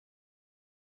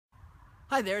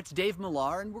Hi there, it's Dave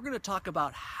Millar, and we're going to talk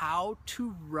about how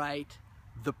to write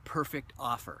the perfect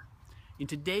offer. In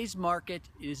today's market,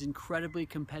 it is incredibly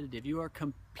competitive. You are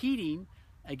competing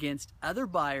against other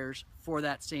buyers for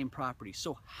that same property.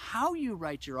 So how you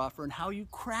write your offer and how you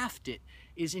craft it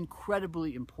is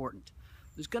incredibly important.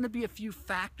 There's going to be a few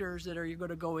factors that you're going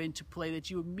to go into play that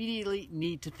you immediately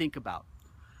need to think about.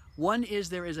 One is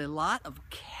there is a lot of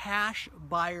cash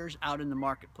buyers out in the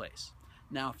marketplace.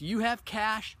 Now, if you have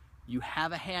cash, you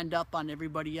have a hand up on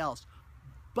everybody else,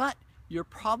 but you're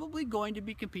probably going to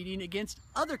be competing against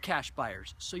other cash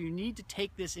buyers. So you need to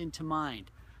take this into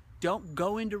mind. Don't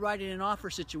go into writing an offer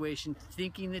situation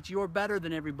thinking that you're better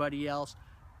than everybody else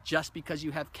just because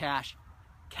you have cash.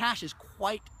 Cash is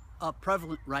quite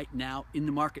prevalent right now in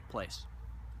the marketplace.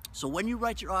 So when you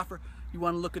write your offer, you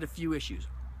want to look at a few issues.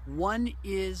 One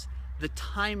is the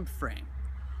time frame.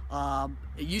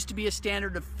 It used to be a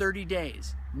standard of 30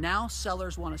 days. Now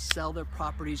sellers want to sell their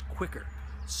properties quicker.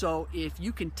 So if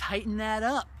you can tighten that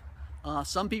up,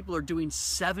 some people are doing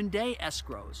 7-day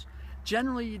escrows.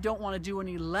 Generally, you don't want to do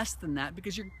any less than that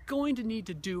because you're going to need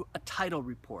to do a title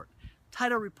report.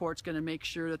 Title report's going to make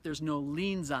sure that there's no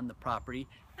liens on the property.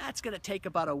 That's going to take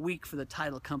about a week for the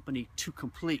title company to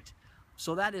complete.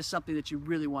 So that is something that you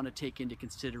really want to take into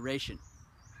consideration.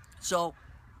 So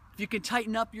if you can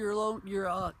tighten up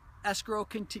your escrow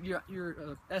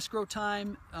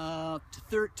time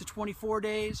to 24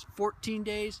 days, 14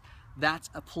 days, that's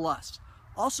a plus.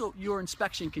 Also, your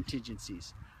inspection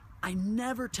contingencies. I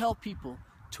never tell people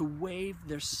to waive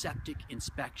their septic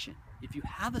inspection. If you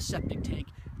have a septic tank,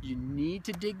 you need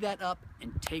to dig that up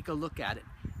and take a look at it,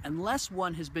 unless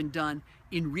one has been done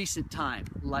in recent time,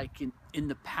 like in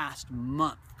the past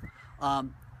month.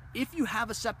 If you have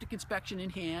a septic inspection in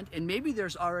hand, and maybe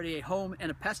there's already a home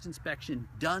and a pest inspection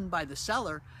done by the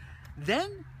seller,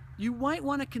 then you might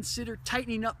want to consider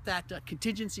tightening up that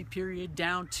contingency period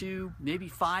down to maybe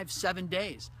 5-7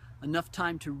 days, enough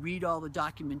time to read all the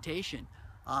documentation.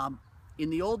 In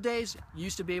the old days, you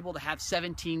used to be able to have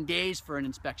 17 days for an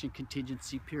inspection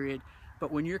contingency period,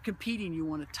 but when you're competing, you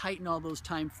want to tighten all those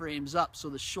time frames up, so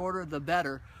the shorter the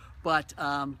better. But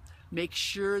make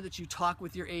sure that you talk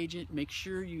with your agent, make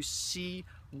sure you see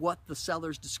what the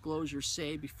seller's disclosures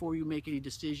say before you make any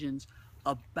decisions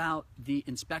about the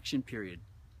inspection period.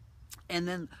 And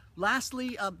then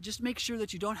lastly, just make sure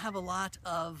that you don't have a lot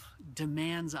of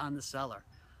demands on the seller.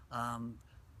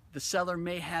 The seller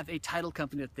may have a title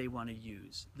company that they want to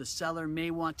use. The seller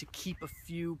may want to keep a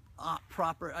few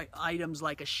proper items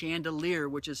like a chandelier,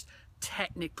 which is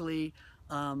technically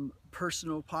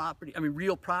personal property,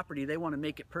 real property. They want to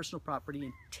make it personal property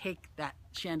and take that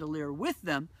chandelier with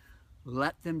them.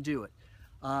 Let them do it.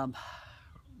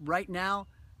 Right now,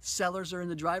 sellers are in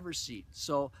the driver's seat.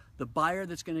 So the buyer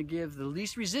that's going to give the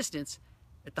least resistance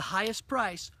at the highest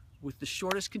price with the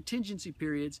shortest contingency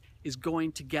periods is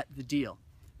going to get the deal.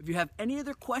 If you have any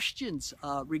other questions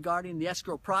regarding the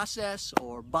escrow process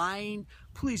or buying,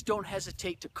 please don't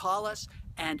hesitate to call us.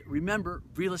 And remember,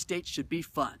 real estate should be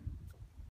fun.